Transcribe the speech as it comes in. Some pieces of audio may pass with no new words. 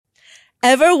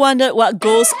Ever wondered what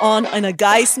goes on in a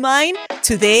guy's mind?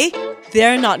 Today,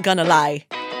 they're not gonna lie.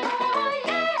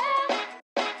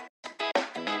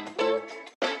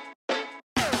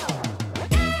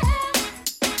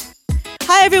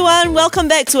 Hi everyone, welcome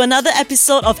back to another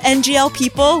episode of NGL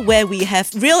People, where we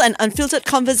have real and unfiltered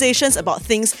conversations about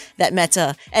things that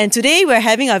matter. And today we're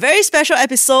having a very special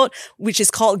episode which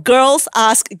is called Girls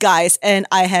Ask Guys. And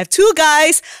I have two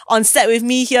guys on set with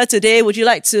me here today. Would you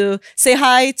like to say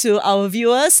hi to our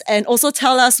viewers and also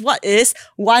tell us what is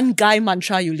one guy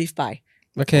mantra you live by?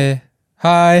 Okay.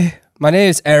 Hi, my name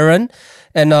is Aaron,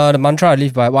 and the mantra I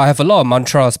live by, well, I have a lot of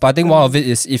mantras, but I think one of it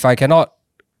is, if I cannot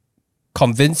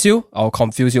convince you, I'll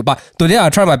confuse you. But today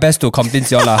I'll try my best to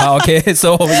convince you all. Okay,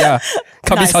 so yeah,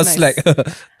 can't be so slack.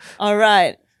 All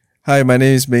right. Hi, my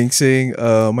name is Meng Sing.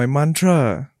 My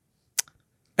mantra,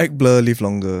 act blur, live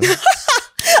longer.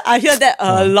 I hear that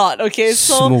a lot. Okay,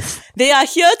 so Smooth. They are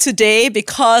here today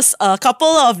because a couple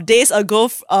of days ago,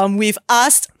 we've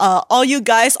asked all you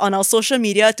guys on our social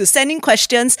media to send in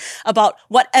questions about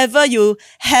whatever you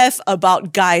have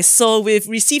about guys. So we've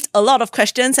received a lot of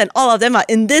questions and all of them are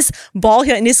in this ball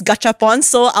here, in this gachapon.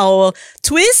 So I'll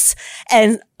twist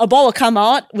and a ball will come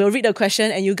out. We'll read the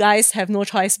question and you guys have no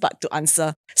choice but to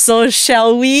answer. So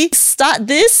shall we start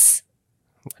this?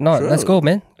 No, Sure. Let's go,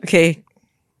 man. Okay.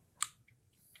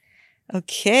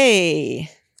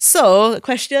 So, the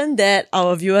question that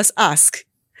our viewers ask.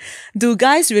 Do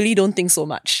guys really don't think so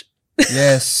much?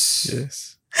 Yes.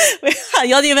 Yes.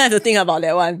 Y'all didn't even have to think about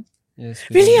that one. Yes.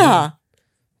 Really? Yeah,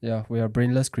 we are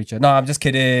brainless creature. No, I'm just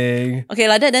kidding. Okay,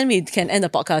 like that then we can end the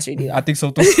podcast already. I think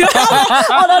so too.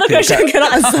 Another question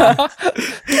cannot answer.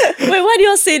 Wait, why do you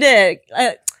all say that?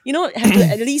 Have to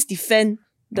at least defend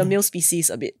the male species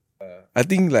a bit. I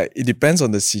think like it depends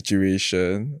on the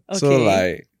situation. So Okay.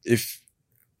 like if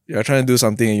you're trying to do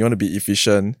something and you want to be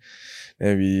efficient,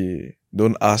 then we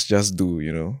don't ask, just do,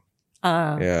 you know.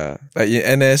 Yeah. Like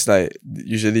in NS, like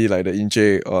usually like the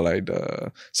Inche or like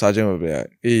the sergeant will be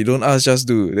like, hey, don't ask, just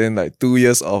do. Then like 2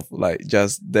 years of like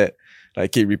just that,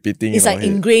 like keep repeating. It's in our like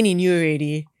head. ingrained in you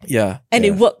already. Yeah. And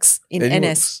yeah. it works in And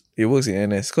NS. It works in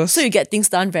NS. Cause So you get things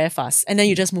done very fast and then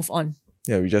you just move on.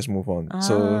 yeah, we just move on. Ah.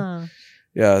 So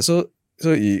yeah, so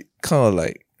it kind of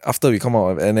like after we come out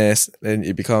of NS, then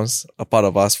it becomes a part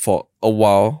of us for a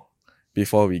while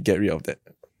before we get rid of that.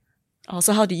 Oh,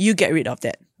 so how do you get rid of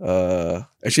that?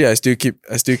 Actually, I still keep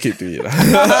to it. lah.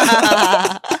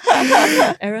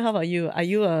 Aaron, how about you? Are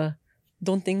you a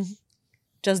don't think,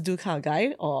 just do kind of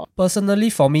guy? Or Personally,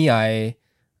 for me, I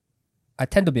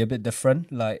tend to be a bit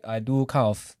different. Like, I do kind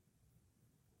of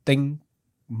think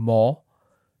more.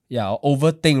 Yeah, or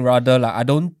overthink rather. Like, I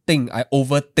don't think, I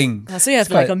overthink. so you have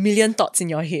It's like quite- a million thoughts in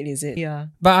your head, is it? Yeah.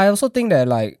 But I also think that,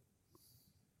 like,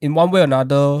 in one way or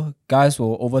another, guys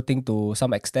will overthink to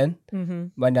some extent. Mm-hmm.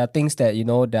 When there are things that,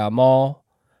 they are more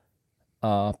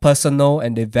personal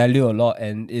and they value a lot,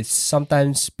 and it's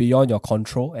sometimes beyond your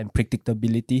control and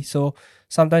predictability. So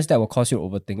sometimes that will cause you to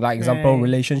overthink. Like example, Right.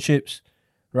 relationships,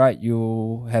 right?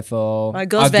 You have a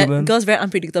Girls argument. very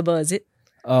unpredictable, is it?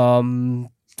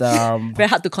 Very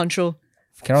hard to control.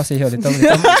 Cannot say here. Later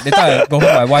I go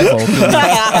home, my wife will kill me.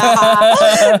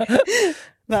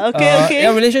 But okay.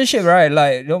 Yeah, relationship, right?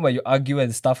 Like, when you argue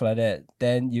and stuff like that,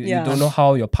 then you Yeah. don't know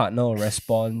how your partner will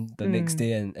respond the next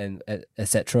day and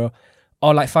etc.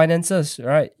 Or like finances,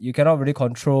 right? You cannot really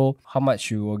control how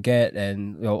much you will get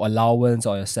and your allowance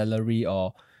or your salary,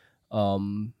 or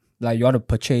like you want to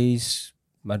purchase,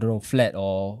 I don't know, flat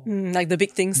or Like the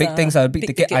big things. big things, big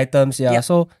ticket items. Yeah. Yep.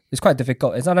 So it's quite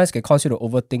difficult. And sometimes it can cause you to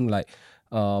overthink, like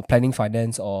planning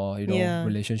finance or Yeah.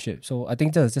 relationship. So I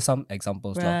think there's just some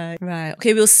examples. lah. Right.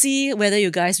 Okay, we'll see whether you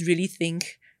guys really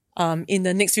think in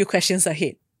the next few questions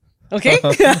ahead. Okay?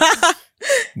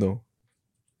 No.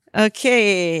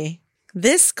 Okay.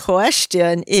 This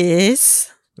question is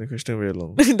The question very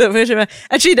long. the version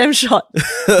actually damn short.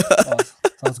 Oh,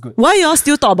 sounds good. Why y'all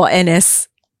still talk about NS?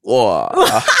 Wow.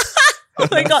 Oh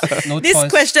my god. No This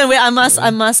choice. question, wait, I must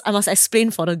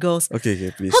explain for the girls.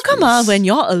 Okay, please. How come please. when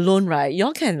you're alone, right,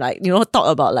 y'all can talk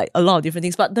about like a lot of different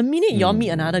things, but the minute y'all meet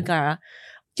another guy,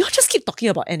 y'all just keep talking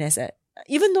about NS,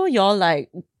 even though y'all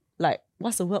like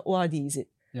what's the word, ORD, is it?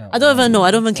 Yeah. I don't even know,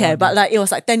 I don't even care, ORD. but like it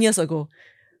was like 10 years ago.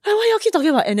 Why y'all keep talking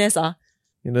about NS?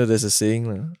 You know, there's a saying,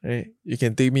 right? You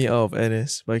can take me out of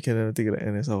NS, but you can never take the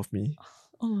NS out of me.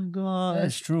 Oh my god.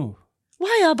 That's true.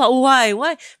 Why? But why?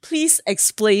 Why? Please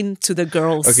explain to the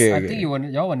girls. Okay. I think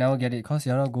y'all will never get it because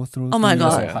y'all not go through Oh my 2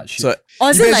 years God. of hardship. So Or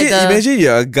is it like imagine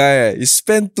you're a guy, right? You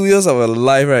spend 2 years of your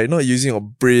life, right, not using your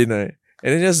brain, right?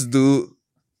 And then just do,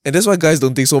 and that's why guys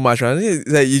don't think so much, right? It's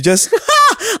like you just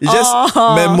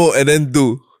Oh. memo and then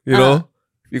do, you know?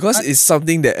 Because it's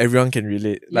something that everyone can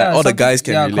relate. Like all the guys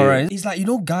can relate. Correct. It's like,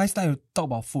 guys like to talk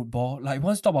about football. Like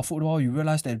once you talk about football, you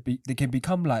realize that they can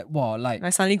become like, wow, like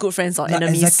suddenly good friends or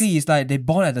enemies. Exactly. It's like they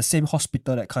born at the same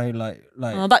hospital, that kind,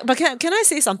 but can I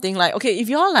say something? Like, okay, if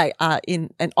y'all like are in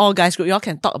an all guys group, y'all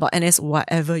can talk about NS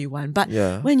whatever you want. But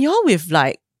when you're with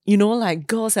like, like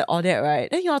girls and all that, right?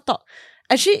 Then y'all talk.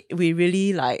 Actually, we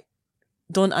really like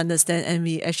don't understand and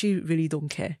we actually really don't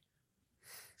care.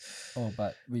 Oh,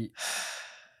 but we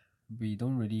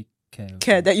don't really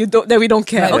care that we don't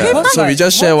care. Like, okay, so we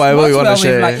just share whatever we want to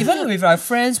share. Like, even with our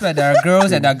friends where there are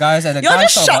girls and there are guys and the y'all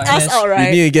guys just shut us out,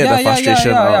 right? We need to get the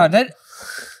frustration out. Then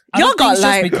y'all got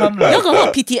like y'all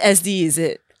got PTSD, is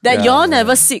it? That y'all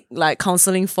never seek like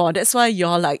counseling for. That's why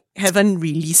y'all like haven't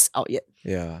released out yet.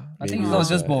 Yeah, I think it's not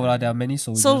just both. There are many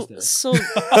soldiers. So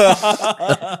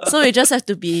we just have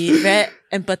to be very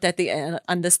empathetic and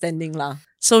understanding lah.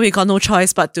 So we got no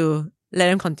choice but to let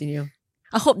them continue.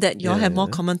 I hope that y'all have more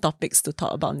common topics to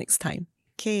talk about next time.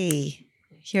 Okay,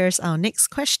 here's our next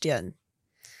question.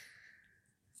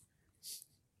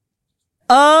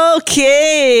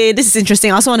 Okay, this is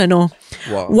interesting. I also want to know,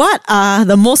 what are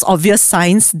the most obvious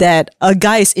signs that a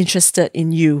guy is interested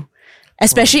in you,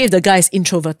 especially if the guy is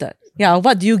introverted? Yeah,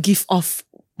 what do you give off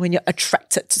when you're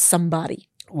attracted to somebody?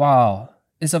 Wow,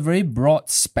 it's a very broad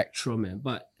spectrum, man.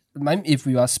 But if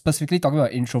we are specifically talking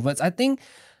about introverts, I think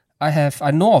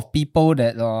I know of people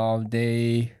that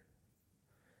they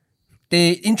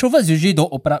introverts usually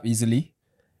don't open up easily,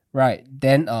 right?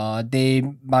 Then they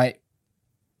might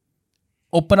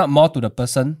open up more to the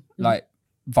person, like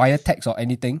via text or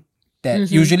anything.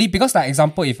 That usually, because like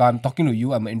example, if I'm talking to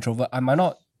you, I'm an introvert, I might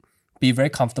not be very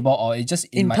comfortable, or it's just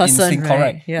in my person, instinct, right?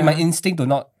 correct? Yeah. In my instinct to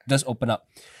not just open up.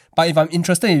 But if I'm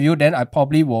interested in you, then I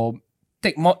probably will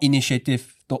take more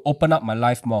initiative to open up my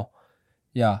life more.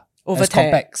 Yeah. Over as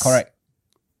compared, text. correct.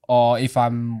 Or if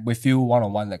I'm with you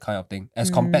one-on-one, that kind of thing. As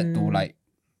compared to like,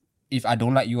 if I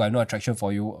don't like you, I have no attraction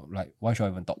for you, like why should I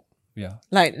even talk? Yeah.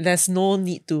 Like there's no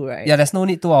need to, right? Yeah, there's no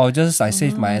need to. I'll just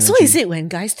save my energy. So is it when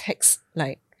guys text,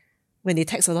 like when they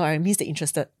text a lot, it means they're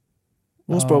interested?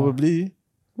 Most probably.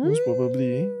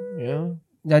 Yeah.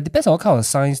 Yeah, it depends on what kind of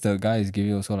signs the guy is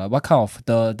giving also. Like what kind of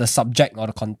the subject or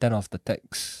the content of the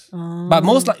text. But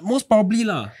most probably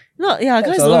lah. No, yeah,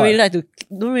 guys don't really like to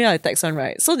text one,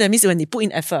 right? So that means when they put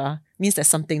in effort, means there's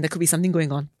something. There could be something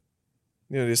going on.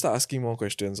 They start asking more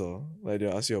questions, or like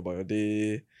they'll ask you about your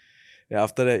day. Yeah,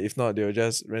 after that, if not, they'll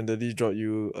just randomly drop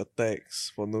you a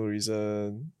text for no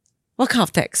reason. What kind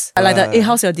of text? Like the, hey,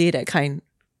 how's your day? That kind.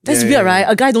 That's weird, right?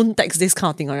 A guy don't text this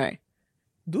kind of thing, alright?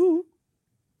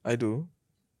 I do.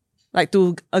 Like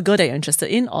to a girl that you're interested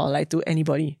in, or like to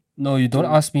anybody? No, you don't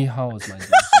ask me how was my day.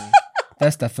 So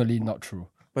that's definitely not true.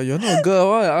 But you're not a girl.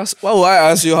 Why would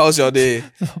I ask you how's your day?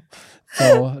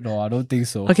 So no, I don't think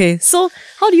so. Okay, so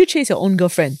how do you chase your own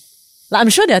girlfriend? Like I'm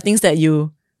sure there are things that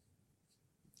you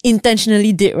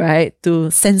intentionally did, right?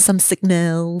 To send some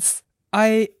signals.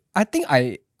 I think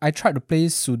I tried to play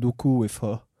Sudoku with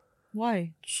her.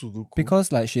 Why? Sudoku.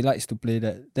 Because like she likes to play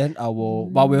that. Then I will,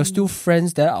 while we're still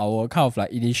friends, then I will kind of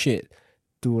like initiate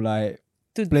to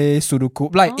play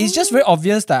Sudoku. Like it's just very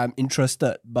obvious that I'm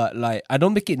interested, but like I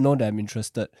don't make it known that I'm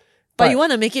interested. But you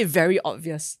want to make it very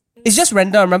obvious. It's just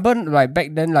random. I remember like back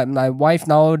then, like my wife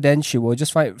now, then she will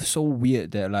just find it so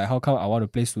weird that like how come I want to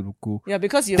play Sudoku. Yeah,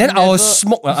 because you then I will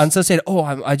smoke an answer saying,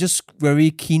 I just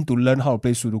very keen to learn how to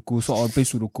play Sudoku, so I'll play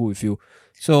Sudoku with you.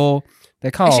 So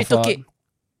that kind she of took it.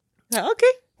 Like,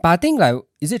 okay. But I think like,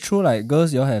 is it true like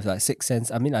girls y'all have like sixth sense?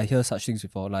 I mean I hear such things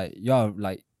before. Like y'all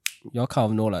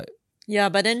kind of know like. Yeah,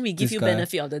 but then we give you guy.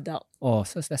 benefit of the doubt. Oh,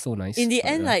 that's so nice. In the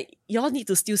end, like y'all need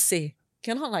to still say.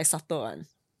 Cannot like subtle one.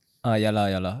 Yeah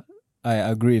lah. I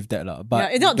agree with that lah.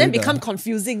 But then become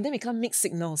confusing. Then become mixed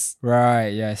signals. Right,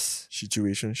 yes.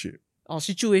 Situationship. Or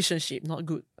situationship, not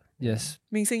good. Yes.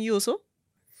 Ming Seng, you also?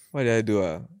 What did I do?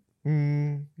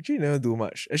 Actually never do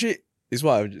much. Actually, it's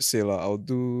what I would say lah. I'll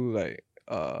do like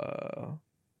I'll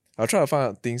try to find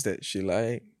out things that she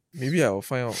like. Maybe I'll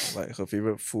find out like her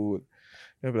favorite food.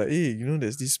 I'll be like, hey,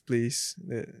 there's this place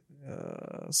that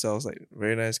sells like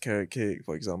very nice carrot cake,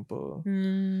 for example.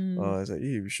 It's like,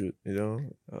 hey, we should,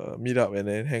 meet up and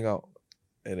then hang out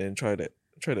and then try that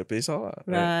place out,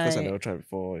 right? Because I never tried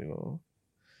before,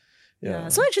 Yeah.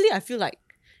 So actually I feel like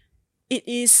it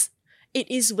is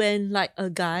when like a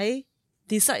guy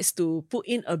decides to put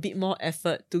in a bit more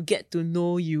effort to get to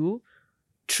know you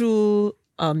through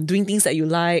doing things that you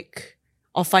like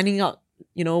or finding out,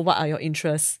 what are your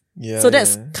interests. Yeah. So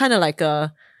that's kind of like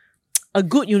a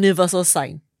good universal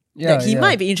sign that he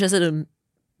might be interested in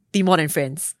be more than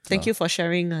friends. Thank you for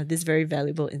sharing this very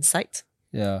valuable insight.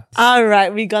 Yeah. All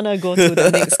right, we're gonna go to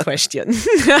the next question.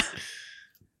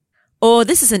 Oh,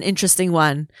 this is an interesting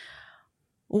one.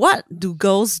 What do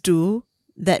girls do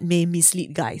that may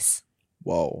mislead guys?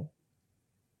 Wow.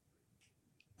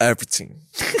 Everything.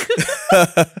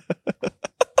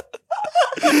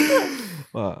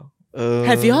 Wow.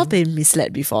 Have you all been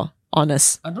misled before?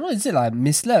 Honest. I don't know, is it like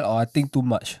misled or I think too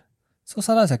much? So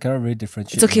sometimes I cannot really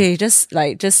differentiate. It's okay.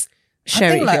 Just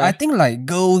share it here. I think like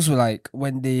girls will like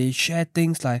when they share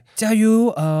things like, 加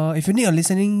油, if you need a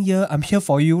listening ear, I'm here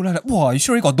for you. Like, wow, you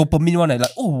sure got dopamine one.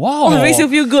 Like, oh wow. Oh, it makes you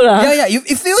feel good. Yeah,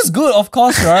 it feels good, of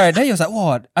course, right? Then you're like,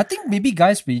 wow, I think maybe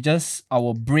guys, we just,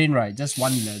 our brain, right, just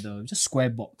one letter, just square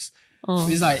box. Oh.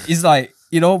 It's like,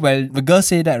 you know, when the girl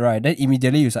say that, right, then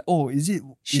immediately you're like, oh,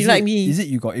 She like me. Is it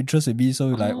you got interest in me? So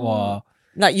you're like, wow.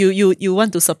 Like you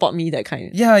want to support me, that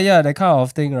kind. Yeah, that kind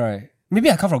of thing, right? Maybe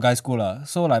I come from guy school lah,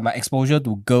 so like my exposure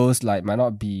to girls like might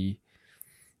not be.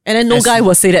 And then no guy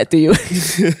will say that to you.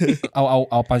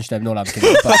 I'll punch them. No lah, I'm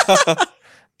kidding. But,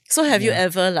 so have you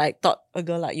ever like thought a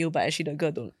girl like you, but actually the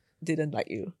girl didn't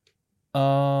like you?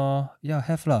 yeah,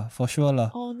 have lah, for sure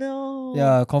lah. Oh no.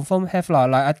 Yeah, confirm have lah.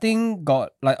 Like I think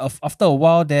got like after a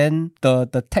while, then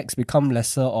the text become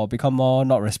lesser or become more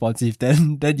not responsive.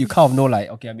 Then you kind of know like,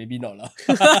 okay, maybe not lah.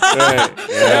 Right.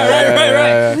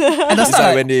 And the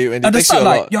start, when they text you you a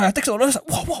lot. I text you a lot. It's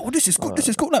like, wow, this is good. This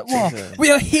is good. Like, wow,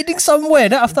 we are heading somewhere.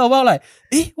 Then after a while, like,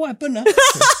 what happened?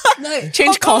 Like,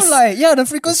 change course. Like, yeah, the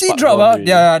frequency drop.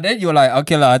 Yeah, then you're like,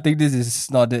 okay lah, I think this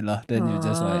is not it lah. Then you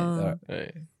just like,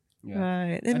 Right. yeah.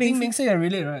 Right. I think Ming say I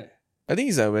relate, right? I think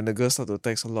it's like when the girls start to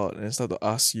text a lot and start to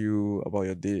ask you about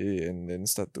your day and then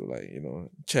start to like,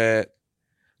 chat.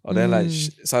 Or then like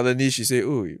suddenly she say,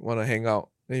 oh, you want to hang out?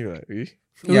 Then you're like, eh?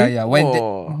 Yeah.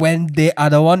 When they are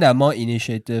the one that are more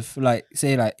initiative, like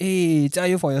say like, hey, 加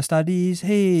油 for your studies.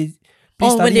 Hey,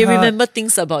 please study when they hard. remember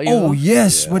things about you. Oh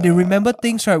yes, when they remember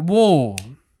things, right? Whoa,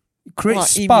 it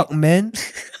creates spark, man.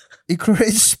 It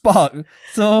creates spark.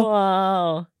 So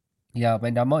wow. yeah,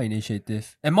 when they're more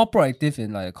initiative and more proactive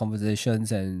in like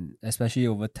conversations and especially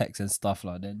over text and stuff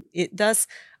lah, then it does.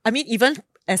 I mean, even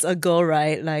as a girl,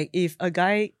 right? Like if a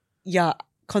guy,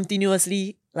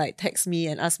 continuously like text me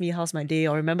and ask me how's my day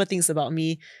or remember things about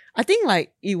me, I think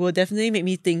like it will definitely make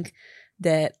me think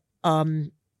that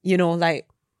like,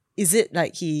 is it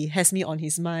like he has me on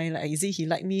his mind? Like, is it he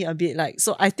like me a bit? Like,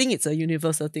 so I think it's a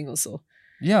universal thing also.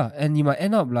 Yeah, and you might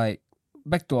end up like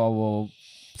back to our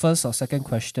first or second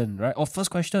question, right? Or first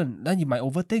question, then you might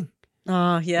overthink.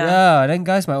 Yeah. Yeah, then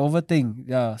guys might overthink.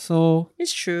 Yeah, so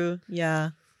it's true.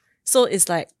 Yeah. So it's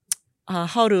like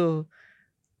how to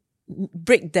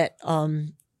break that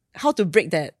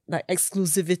like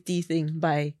exclusivity thing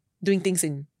by doing things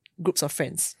in groups of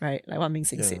friends, right? Like what Ming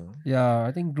Sing said. Yeah,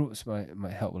 I think groups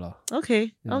might help lah.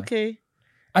 Okay. Yeah. Okay.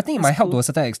 I think it might help to a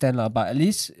certain extent lah, but at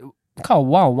least kind of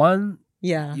one-on-one,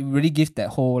 you really give that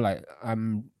whole like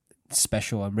I'm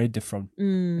special, I'm very different.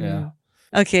 Yeah.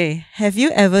 Okay. Have you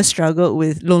ever struggled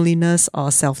with loneliness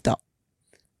or self-doubt?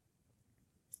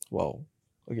 Wow.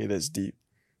 Okay, that's deep.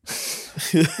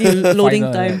 Loading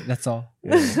Final, time. That's all.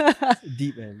 Yeah.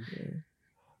 Deep and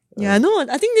Yeah, no,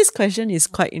 I think this question is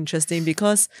quite interesting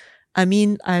because I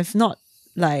mean I've not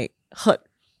like heard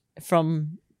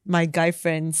from my guy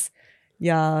friends,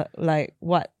 like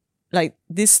what like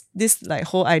this like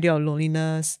whole idea of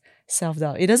loneliness,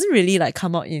 self-doubt. It doesn't really like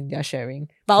come out in their sharing.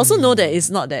 But I also know that it's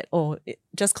not that,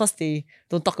 just because they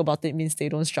don't talk about it means they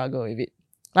don't struggle with it.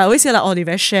 Like, I always say like, they're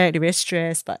very shared, they're very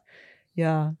stressed, but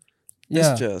yeah.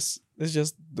 That's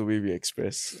just the way we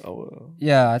express our.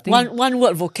 Yeah, I think one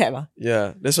word vocab.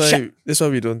 Yeah, that's why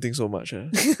we don't think so much.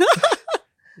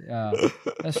 Yeah,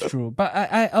 that's true. But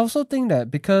I also think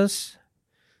that because,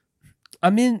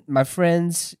 I mean, my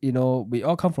friends, we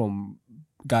all come from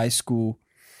guys' school,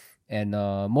 and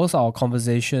most of our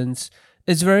conversations,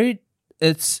 it's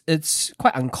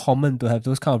quite uncommon to have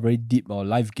those kind of very deep or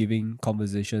life-giving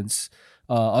conversations.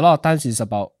 A lot of times it's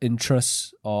about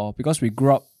interests, or because we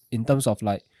grew up in terms of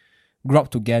like grew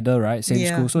up together, right? Same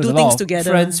school. So do it's a things lot of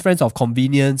together. friends of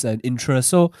convenience and interest.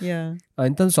 So yeah,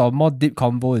 in terms of more deep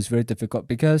convo, it's very difficult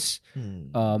because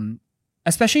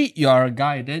especially you're a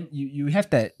guy, then you have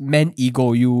that man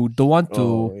ego. You don't want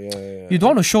to you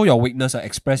don't want to show your weakness or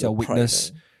express your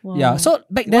weakness. wow. Yeah. So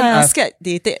back then I'm scared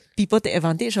people take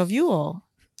advantage of you, or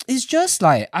it's just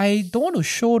like I don't want to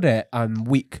show that I'm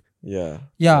weak. Yeah.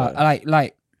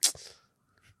 Like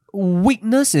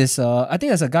weakness is I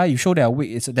think as a guy you show that you're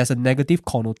weak, there's a negative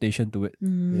connotation to it.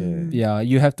 Yeah,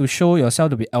 you have to show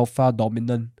yourself to be alpha,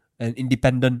 dominant and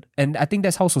independent, and I think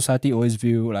that's how society always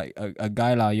view like a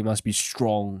guy lah. You must be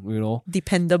strong,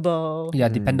 dependable. Yeah,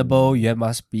 dependable. You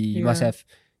must have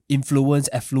influence,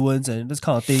 affluence, and those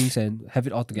kind of things, and have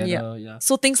it all together. Yeah.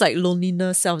 So things like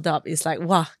loneliness, self-doubt is like,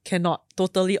 wow, cannot.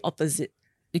 Totally opposite.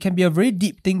 It can be a very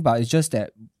deep thing, but it's just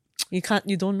that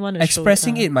You don't want to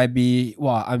expressing show it might be,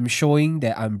 wow, I'm showing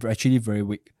that I'm actually very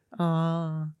weak.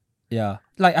 Yeah.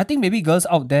 Like, I think maybe girls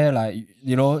out there, like,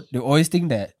 you know, they always think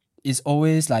that it's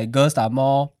always like girls that are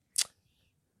more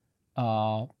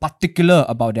particular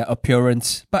about their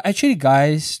appearance. But actually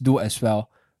guys do as well,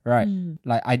 right?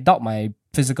 Like, I doubt my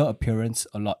physical appearance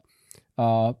a lot.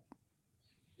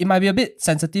 It might be a bit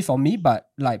sensitive for me, but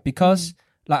like, because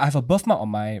like I have a birthmark on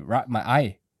my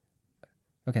eye.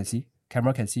 You can see.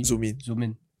 Camera can see. Zoom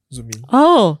in.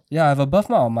 Oh. Yeah, I have a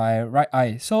birthmark on my right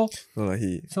eye. So No, like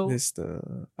this the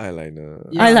eyeliner.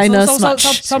 Yeah. Eyeliner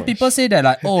smudge. Some people say that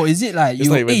like, oh, is it like It's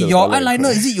you? not even Hey, the your toilet, eyeliner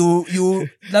correct. is it you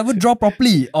never draw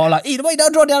properly, or like, hey, why you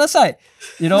don't draw the other side?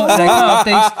 You know, that kind of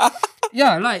things.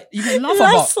 Yeah, like you can laugh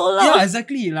laugh about. so loud. Yeah,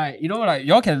 exactly. Like, you know, like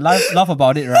y'all can laugh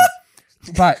about it, right?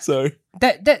 But Sorry.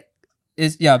 that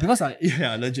is, yeah, because like,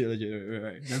 yeah, legit,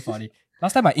 right. That's funny.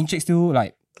 Last time my Incheck still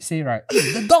like say, right,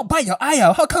 "Hey, the dog bite your eye,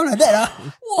 how come like that?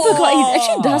 Oh my god, it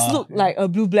actually does look like a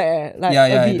blue black. Like Yeah,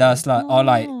 a it bit. does like, or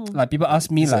like people ask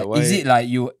me It's like, like, is why- it like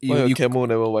you Why your camo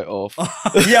never wipe off?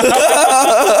 yeah.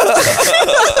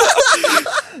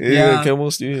 Yeah, camo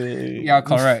still. Yeah,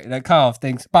 correct. That kind of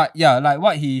things. But yeah, like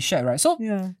what he shared, right? So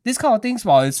Yeah. this kind of things,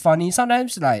 while it's funny,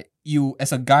 sometimes like you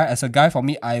as a guy for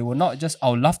me,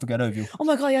 I'll laugh together with you. Oh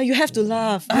my god, yeah, you have to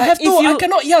laugh. I Like, have to, if I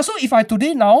cannot, yeah. So if I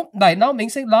today now Ming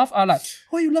Seng laugh, I like,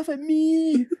 why you laugh at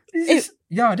me?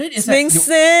 Yeah, then it's Ming like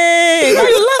Seng, why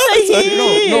you laugh at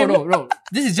him? no.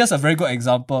 This is just a very good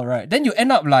example, right? Then you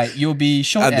end up like you'll be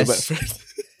shown I'm the as bad friend.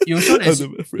 you're shown as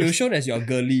I'm the bad friend. you're shown as you're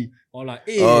girly, or like,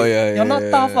 hey, Oh, yeah, you're not yeah,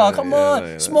 tough, yeah, come yeah, on,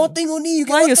 yeah. small thing only, you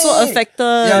Why cannot you so take. affected?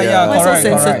 Yeah, Why correct, so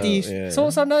correct. sensitive? Yeah. So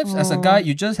sometimes as a guy,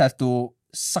 you just have to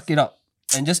suck it up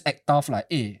and just act tough like,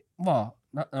 hey, wow,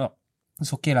 no,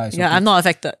 it's okay lah. Yeah, okay. I'm not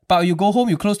affected. But you go home,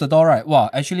 you close the door, right? Wow,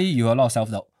 actually you have a lot of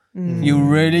self-doubt. You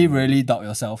really, really doubt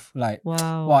yourself. Like,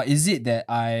 Wow. is it that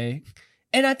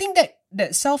and I think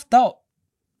that self-doubt,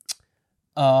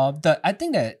 I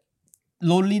think that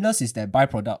loneliness is that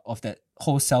byproduct of that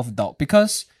whole self-doubt,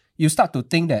 because you start to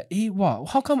think that, hey, wow,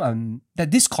 how come I'm that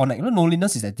disconnect? You know,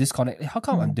 loneliness is that disconnect. How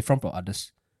come I'm different from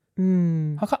others?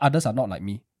 How come others are not like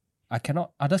me? Others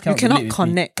cannot cannot relate with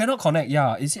connect. Me. Cannot connect,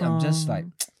 yeah. Is it I'm just like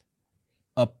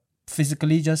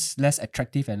physically just less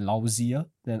attractive and lousier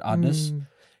than others?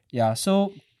 Yeah,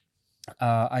 so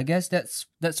I guess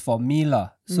that's for me lah.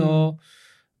 So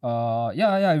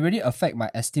it really affect my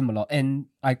esteem a lot. And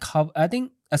I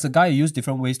think as a guy, I use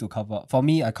different ways to cover up. For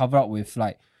me, I cover up with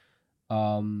like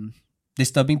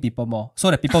disturbing people more, so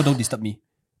that people don't disturb me.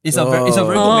 It's a very good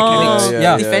mechanics.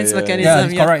 Yeah, Defense yeah,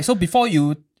 mechanism. Yeah, correct. So before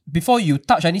you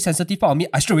touch any sensitive part of me,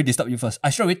 I straight away disturb you first. I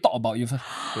straight away talk about you first.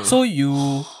 So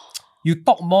you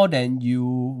talk more than you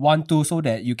want to, so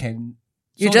that you can.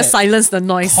 You so just that- silence the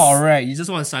noise. Correct. You just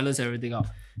want to silence everything out.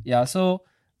 Yeah. So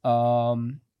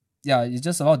it's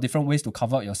just a lot of different ways to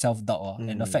cover up your self-doubt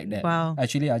and the fact that Wow.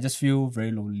 actually I just feel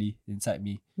very lonely inside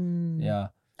me. Yeah.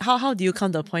 How do you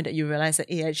come to a point that you realize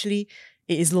that actually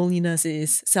it is loneliness, it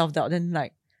is self-doubt? Then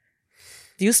like,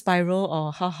 do you spiral,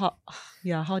 or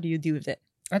how do you deal with that?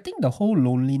 I think the whole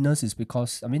loneliness is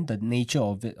because, I mean, the nature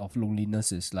of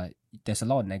loneliness is like, there's a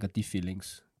lot of negative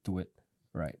feelings to it,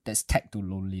 right? That's tagged to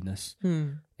loneliness.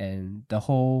 And the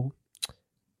whole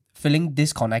feeling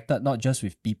disconnected, not just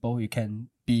with people, you can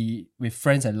be with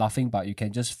friends and laughing, but you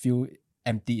can just feel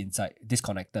empty inside,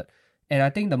 disconnected. And I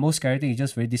think the most scary thing is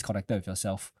just very disconnected with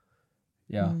yourself.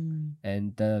 Yeah.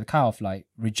 And the kind of like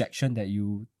rejection that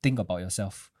you think about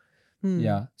yourself.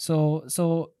 Yeah.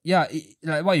 So yeah,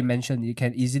 like what you mentioned, you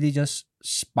can easily just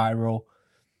spiral.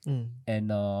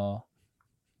 And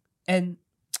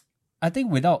I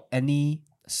think without any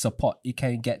support, it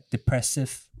can get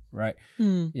depressive, right?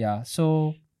 Yeah.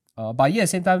 So but yeah, at the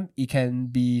same time, it can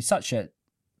be such a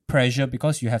pressure,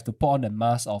 because you have to put on the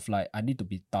mask of like, I need to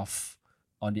be tough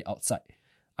on the outside.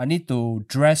 I need to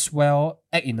dress well,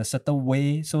 act in a certain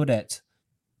way, so that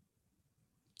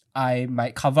I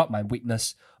might cover up my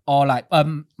weakness. Or like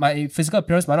my physical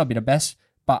appearance might not be the best,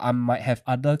 but I might have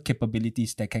other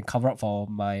capabilities that can cover up for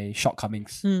my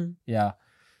shortcomings. Yeah.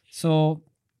 So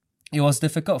it was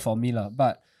difficult for me lah.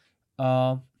 But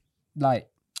like,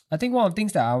 I think one of the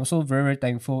things that I'm also very, very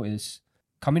thankful is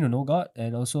coming to know God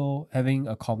and also having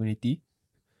a community.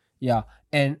 Yeah.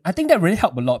 And I think that really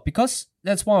helped a lot, because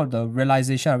that's one of the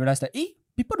realization I realized that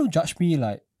people don't judge me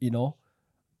like, you know,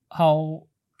 how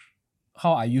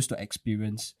I used to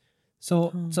experience.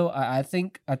 So I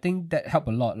think that helped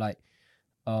a lot. Like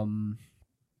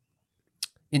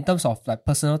in terms of like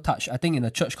personal touch, I think in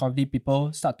the church community,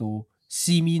 people start to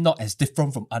see me not as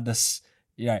different from others.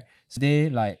 Yeah. So they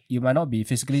like, you might not be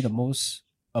physically the most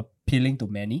appealing to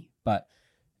many, but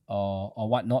or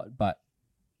whatnot, but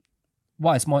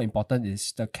what is more important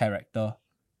is the character,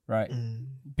 right?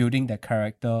 Building the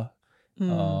character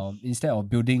instead of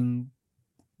building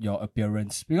your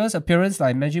appearance. Because appearance,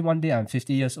 like imagine one day I'm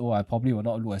 50 years old, I probably will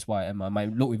not look as what I am. I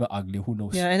might look even ugly, who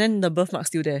knows? Yeah, and then the birthmark's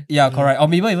still there. Yeah, correct. Or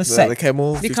maybe even The sack.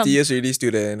 camo, 50 Become- years already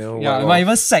still there. You know, Yeah, wow. it might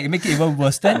even sack, make it even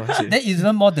worse. Then Oh, shit. that is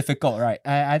even more difficult, right?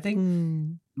 I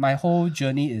think my whole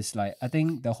journey is like, I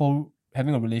think the whole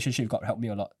having a relationship got helped me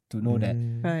a lot to know that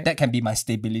Right. that can be my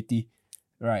stability,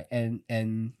 right?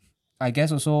 And I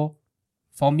guess also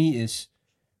for me is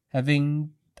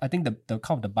having, I think the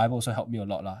kind of the Bible also helped me a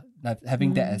lot lah. Like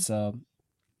having that as a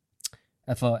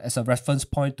reference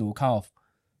point to kind of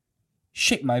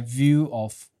shape my view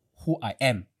of who I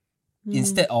am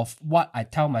instead of what I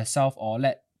tell myself or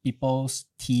let people's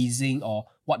teasing or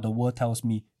what the world tells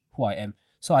me who I am.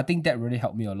 So I think that really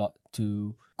helped me a lot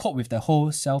to cope with the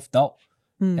whole self-doubt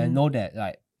and know that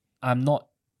like I don't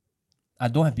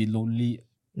have to be lonely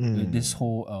with this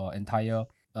whole entire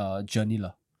journey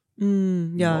lah.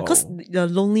 Yeah, because the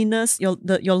loneliness, your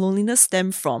loneliness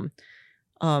stem from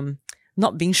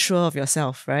not being sure of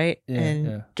yourself, right?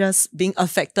 And just being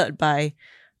affected by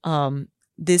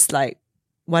this like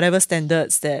whatever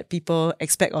standards that people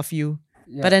expect of you.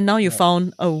 Yeah, but then now you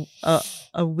found a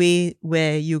way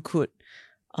where you could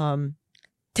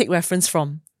take reference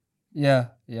from. Yeah.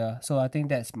 So I think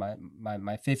that's my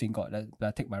faith in God that I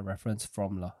take my reference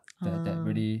from lah. That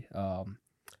really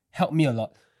helped me a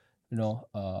lot, you know.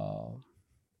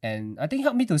 And I think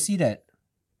helped me to see that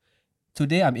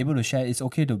today I'm able to share. It's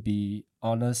okay to be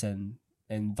honest and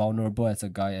vulnerable as a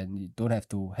guy, and you don't have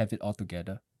to have it all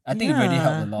together. I think it really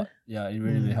helped a lot. Yeah, it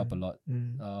really helped a lot.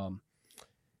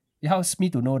 It helps me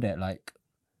to know that like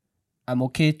I'm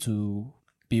okay to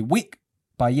be weak,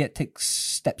 but yet take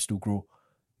steps to grow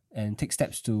and take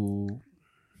steps to.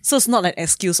 So it's not like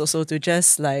excuse also to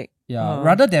just like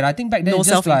rather than I think back then no it's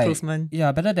just self-improvement.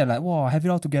 like better than like wow, I have it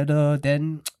all together.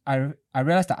 Then I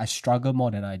realized that I struggle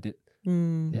more than I did.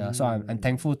 Yeah, so I'm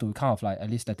thankful to kind of like at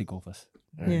least let it go first.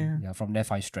 Yeah. From there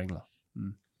find strength lah.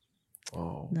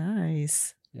 Oh,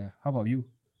 Nice. Yeah. How about you,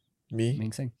 me?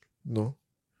 Ming Seng? No.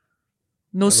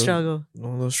 No I don't- struggle.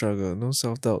 No struggle. No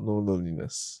self-doubt. No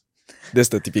loneliness. That's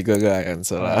the typical guy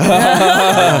answer. lah.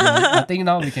 I think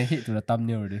now we can hit to the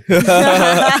thumbnail already.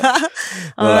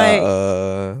 All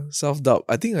right. Self-doubt.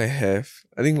 I think I have.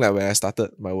 I think like when I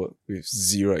started my work with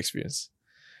zero experience.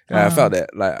 I felt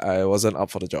that like I wasn't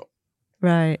up for the job.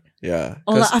 Right. Yeah.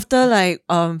 Or 'Cause- like after like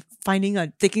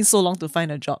taking so long to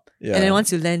find a job. Yeah. And then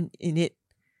once you land in it.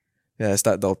 I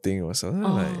start doubting myself.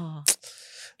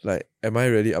 Like, am I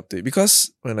really up to it?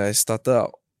 Because when I started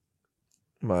out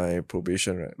my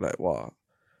probation, right, like wow,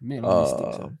 Made a lot of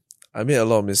mistakes. I made a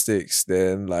lot of mistakes.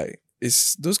 Then like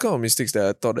it's those kind of mistakes that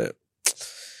I thought that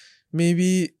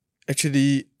maybe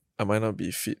actually I might not be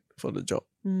fit for the job.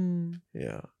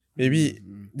 Yeah. Maybe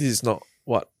this is not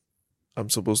what I'm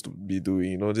supposed to be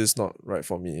doing, this is not right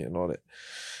for me and all that.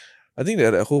 I think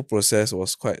that whole process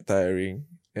was quite tiring,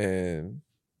 and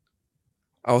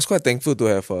I was quite thankful to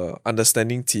have a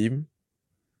understanding team,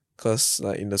 because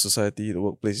like in the society, the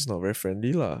workplace is not very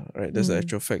friendly lah, right? That's the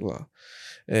actual fact lah.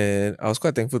 And I was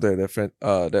quite thankful to have that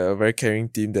a very caring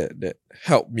team that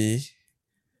helped me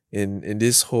in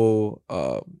this whole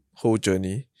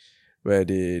journey, where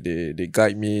they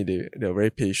guide me, they're very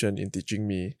patient in teaching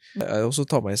me. I also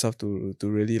taught myself to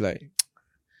really like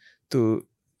to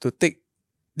take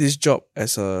this job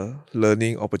as a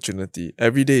learning opportunity.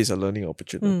 Every day is a learning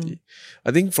opportunity.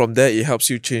 I think from there it helps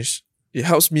me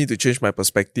to change my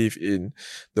perspective in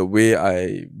the way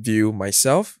I view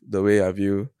myself, the way I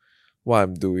view what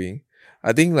I'm doing.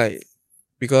 I think like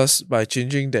because by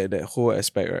changing that whole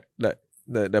aspect, right, like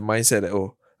the mindset that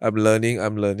I'm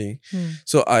learning.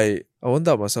 So I won't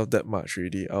doubt myself that much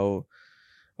really. I'll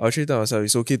actually tell myself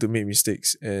it's okay to make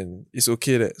mistakes, and it's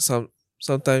okay that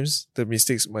sometimes the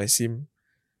mistakes might seem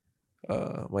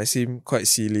quite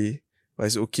silly, but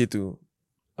it's okay to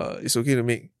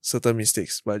make certain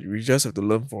mistakes, but we just have to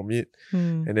learn from it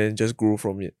and then just grow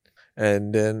from it.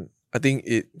 And then I think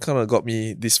it kind of got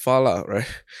me this far lah, right?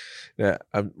 Yeah,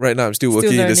 right now I'm still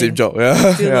working in the same job.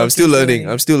 Yeah, I'm still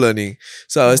learning.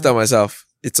 So I always tell myself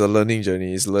it's a learning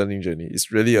journey.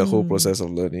 It's really a whole process of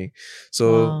learning.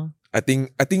 So I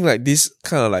think like this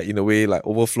kind of like in a way like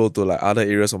overflow to like other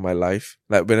areas of my life.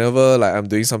 Like whenever like I'm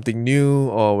doing something new,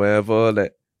 or whenever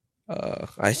like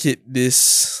I hit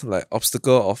this like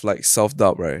obstacle of like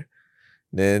self-doubt, right?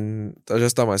 Then I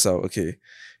just tell myself, okay,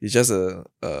 it's just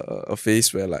a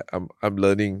phase where like I'm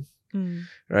learning,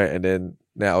 right? And then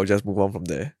I'll just move on from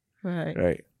there, Right.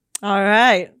 right? All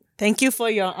right. Thank you for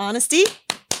your honesty.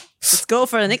 Let's go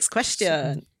for the next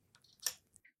question.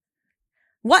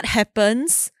 What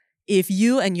happens if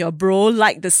you and your bro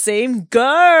like the same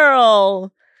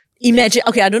girl? Imagine,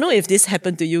 okay, I don't know if this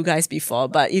happened to you guys before,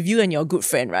 but if you and your good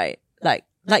friend, right, like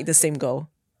the same girl,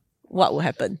 what will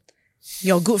happen?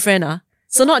 Your good friend,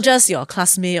 so not just your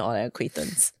classmate or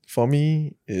acquaintance. For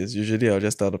me, is usually I'll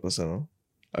just tell the person.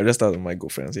 I'll just tell my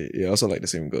good friend and say, yeah, I also like the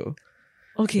same girl.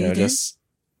 Okay, Yeah, then?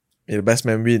 the best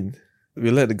man win.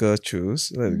 We let the girl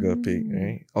choose, let the girl pick,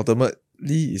 right?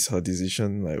 Ultimately, it's her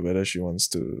decision, like whether she wants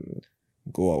to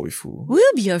go out with who. Will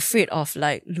you be afraid of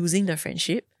like losing the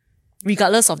friendship,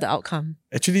 regardless of the outcome?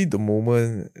 Actually, the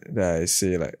moment that I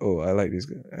say like, oh, I like this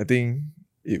girl, I think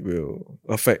it will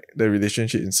affect the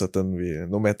relationship in certain way,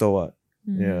 no matter what.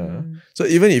 Yeah. So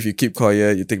even if you keep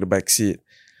quiet, you take the back seat,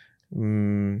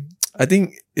 I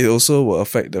think it also will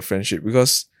affect the friendship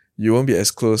because you won't be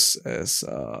as close as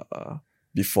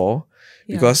before.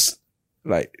 Yeah. Because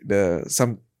like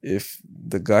if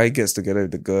the guy gets together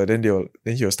with the girl, then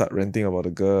he'll start ranting about the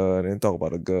girl, then talk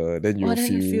about the girl, then you'll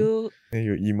then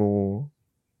you emo.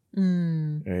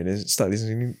 Right, then start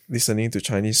listening to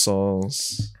Chinese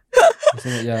songs.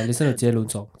 Listen to 杰伦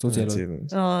song, 周杰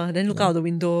伦. Then look out the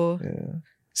window. Yeah.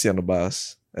 Sit on the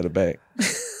bus at the back.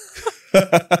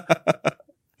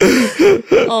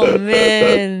 Oh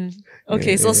man.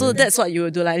 Okay, Yeah. so that's what you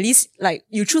would do. Like at least like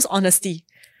you choose honesty.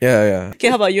 Yeah. Okay,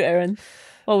 how about you, Aaron?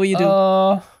 What will you do?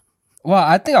 Well,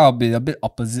 I think I'll be a bit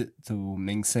opposite to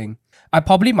Ming Seng. I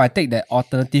probably might take that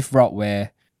alternative route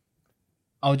where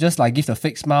I'll just like give the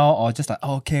fake smile or just like,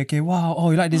 oh, okay, wow, oh,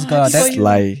 you like this girl. That's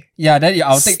Sly. Yeah, then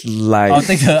I'll take Sly.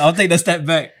 I'll take the step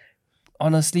back.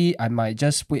 Honestly, I might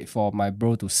just wait for my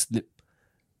bro to slip,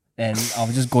 and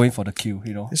I'll just go in for the kill.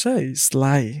 That's right.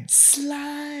 Sly.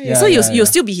 Yeah, so you'll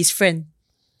still be his friend.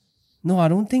 No, I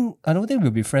don't think we'll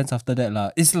be friends after that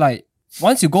lah. It's like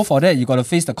once you go for that, you gotta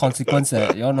face the consequence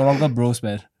that you're no longer bros,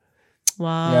 man.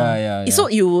 Wow. Yeah. So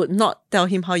you would not tell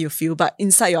him how you feel, but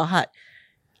inside your heart,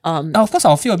 of course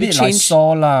I'll feel a bit like changed.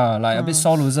 sore lah, like a bit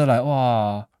sore loser, like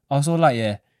wow, I also like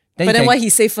Then why he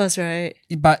say first, right?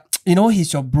 But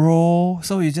he's your bro,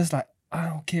 so you just like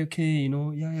okay,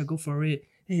 yeah, go for it.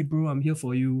 Hey bro, I'm here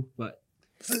for you.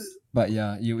 But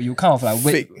yeah, you kind of like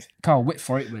wait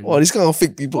for it when. Oh, this kind of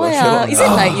fake people. Why, I cannot. is it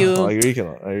like you? I really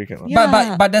cannot.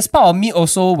 Yeah. But there's part of me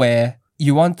also where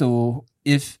you want to,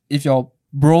 if your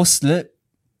bro slip,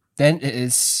 then it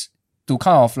is to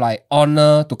kind of like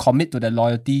honor, to commit to the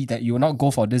loyalty that you will not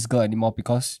go for this girl anymore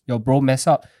because your bro mess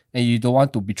up and you don't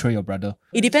want to betray your brother.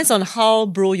 It depends on how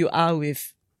bro you are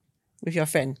with your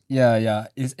friend. Yeah.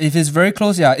 If it's very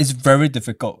close, it's very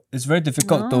difficult. It's very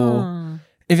difficult to.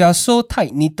 If you're so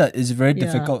tight knitted, it's very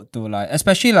difficult to like,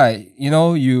 especially like,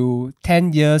 you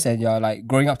 10 years and you're like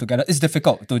growing up together, it's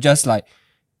difficult to just like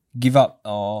give up.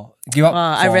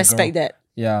 I respect that.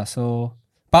 Yeah, so,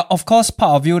 but of course,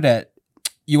 part of you that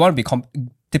you want to be,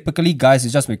 typically guys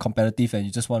is just be competitive and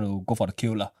you just want to go for the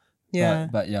kill lah. Yeah.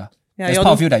 But yeah. Yeah, there's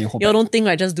part of you that you hope. You don't think,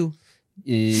 right? Just do.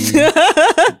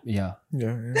 Yeah.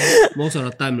 Most of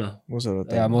the time. Yeah,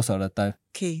 most of the time.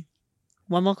 Okay.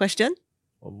 One more question?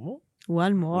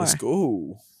 One more. Let's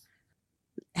go.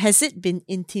 Has it been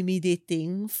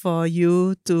intimidating for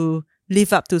you to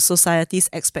live up to society's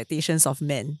expectations of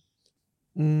men?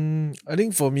 I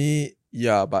think for me,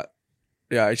 yeah, but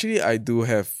yeah, actually I do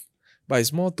have, but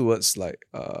it's more towards like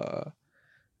how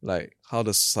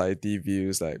the society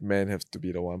views like men have to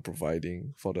be the one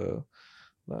providing for the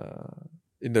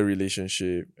in the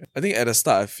relationship. I think at the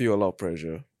start I feel a lot of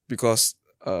pressure because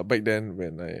back then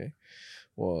when I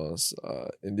was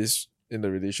in the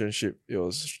relationship, it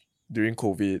was during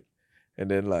COVID,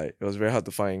 and then like it was very hard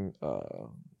to find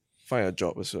a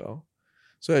job as well.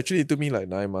 So actually it took me like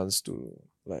 9 months to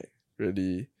like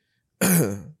really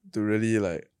find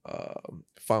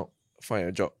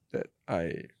a job that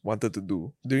I wanted to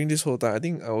do. During this whole time, I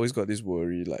think I always got this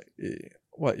worry like,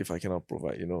 what if I cannot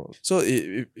provide, So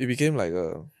it became like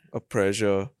a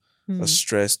pressure, a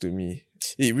stress to me.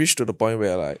 It reached to the point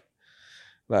where like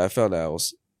I felt that I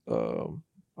was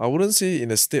I wouldn't say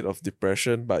in a state of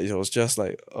depression, but it was just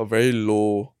like a very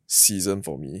low season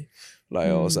for me. Like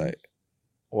I was like,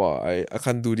 wow, I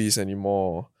can't do this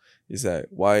anymore. It's like,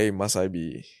 why must I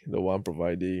be the one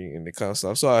providing and the kind of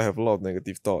stuff? So I have a lot of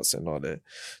negative thoughts and all that.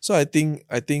 So I think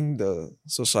the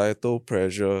societal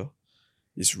pressure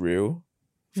is real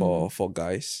for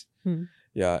guys.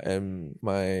 Yeah, and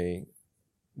my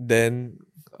then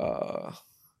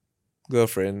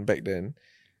girlfriend back then,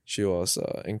 she was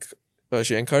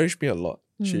she encouraged me a lot.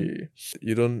 You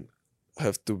don't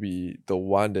have to be the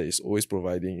one that is always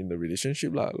providing in the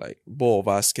relationship lah. Like both of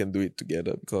us can do it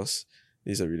together because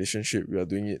it's a relationship. We are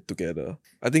doing it together.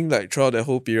 I think like throughout that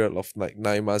whole period of like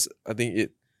 9 months, I think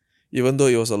it, even though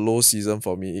it was a low season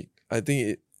for me, I think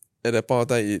it at that point of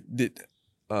time it did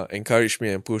encourage me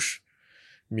and push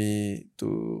me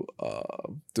to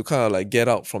kind of like get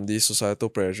out from this societal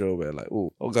pressure where like,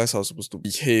 oh, all guys are supposed to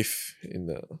behave in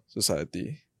the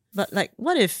society. But like,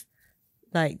 what if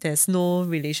like there's no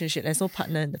relationship, there's no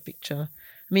partner in the picture?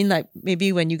 I mean, like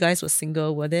maybe when you guys were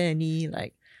single, were there any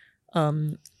like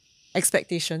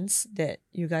expectations that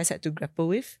you guys had to grapple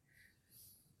with?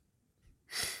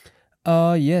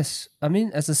 Yes. I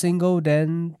mean, as a single,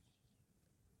 then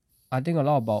I think a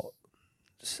lot about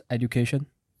education.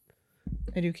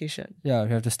 Education. Yeah, you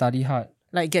have to study hard.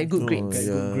 Like get good grades. Get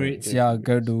good grades. Yeah,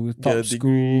 go to top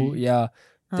school. Yeah.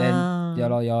 Then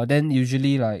Then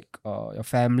usually like your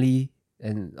family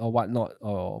and or whatnot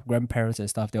or grandparents and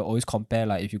stuff, they'll always compare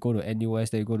like if you go to NUS,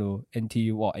 then you go to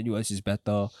NTU, or NUS is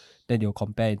better. Then they'll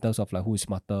compare in terms of like who is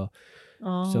smarter.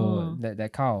 So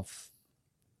that kind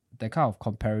of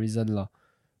comparison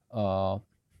lah.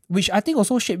 Which I think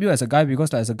also shape you as a guy,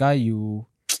 because like, as a guy you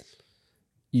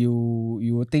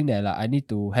would think that like I need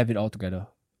to have it all together.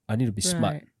 I need to be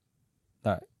smart.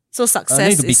 Like so success I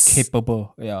need to be is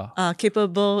capable. Yeah.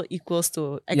 Capable equals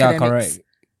to academics. Yeah, correct.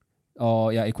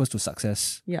 Or equals to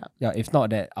success. Yeah. Yeah. If not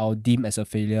that, I'll deem as a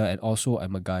failure, and also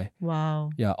I'm a guy.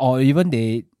 Wow. Yeah. Or even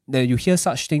you hear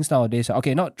such things nowadays.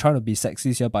 Okay, not trying to be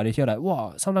sexist here, but they hear like,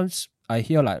 wow, sometimes I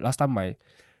hear like last time my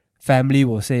family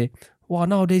will say, wow,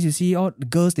 nowadays you see all the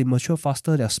girls, they mature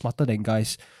faster, they're smarter than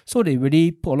guys. So they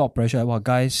really put a lot of pressure at, wow,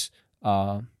 guys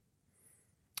are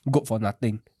good for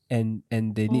nothing. And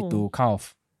they need to kind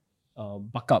of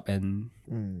buck up and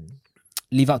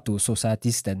live up to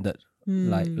society's standard.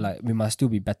 Like we must still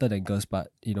be better than girls,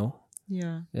 but you know.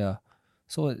 Yeah. Yeah.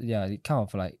 So yeah, it kind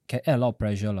of like can add a lot of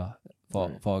pressure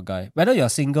for a guy. Whether you're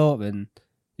single when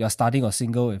you're studying or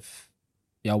single if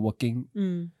you're working.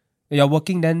 When you're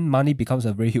working, then money becomes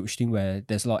a very huge thing where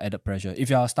there's a lot of added pressure. If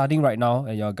you're studying right now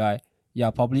and you're a guy,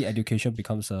 yeah, probably education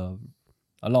becomes a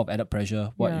lot of added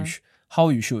pressure. How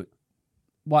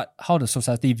the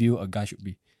society view a guy should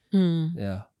be.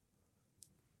 Yeah.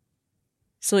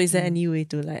 So is there any way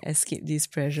to like escape this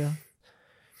pressure?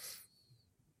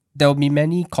 There will be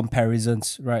many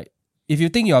comparisons, right? If you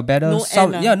think you're better, no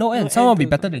someone will be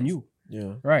better than you.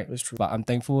 Yeah. Right. That's true. But I'm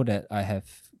thankful that I have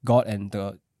God and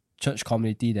the church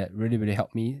community that really, really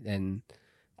helped me and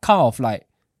kind of like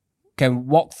can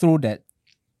walk through that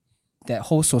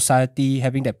whole society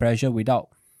having that pressure without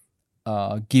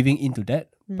giving into that,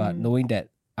 but knowing that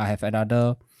I have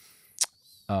another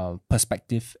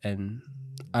perspective and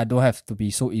I don't have to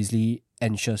be so easily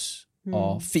anxious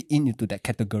or fit into that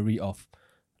category of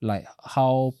like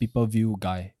how people view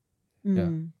guy. Yeah.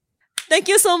 Thank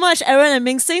you so much, Aaron and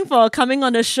Ming Sing, for coming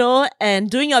on the show and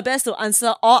doing your best to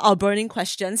answer all our burning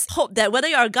questions. Hope that whether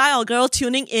you're a guy or girl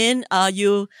tuning in,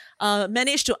 you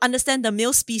manage to understand the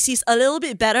male species a little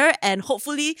bit better, and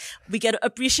hopefully we get to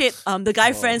appreciate the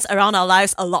guy friends around our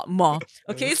lives a lot more.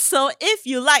 Okay, so if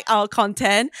you like our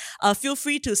content, feel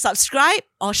free to subscribe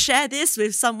or share this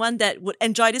with someone that would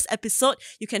enjoy this episode.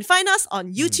 You can find us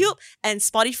on YouTube and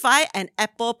Spotify and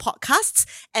Apple Podcasts,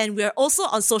 and we're also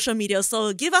on social media.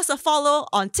 So give us a follow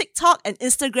on TikTok and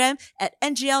Instagram at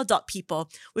ngl.people.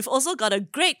 We've also got a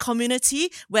great community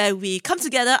where we come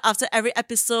together after every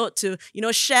episode to,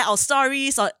 share our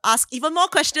stories or ask even more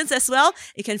questions as well.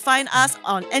 You can find us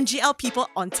on NGL People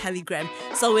on Telegram.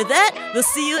 So with that, we'll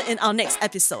see you in our next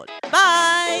episode.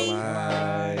 Bye. Bye.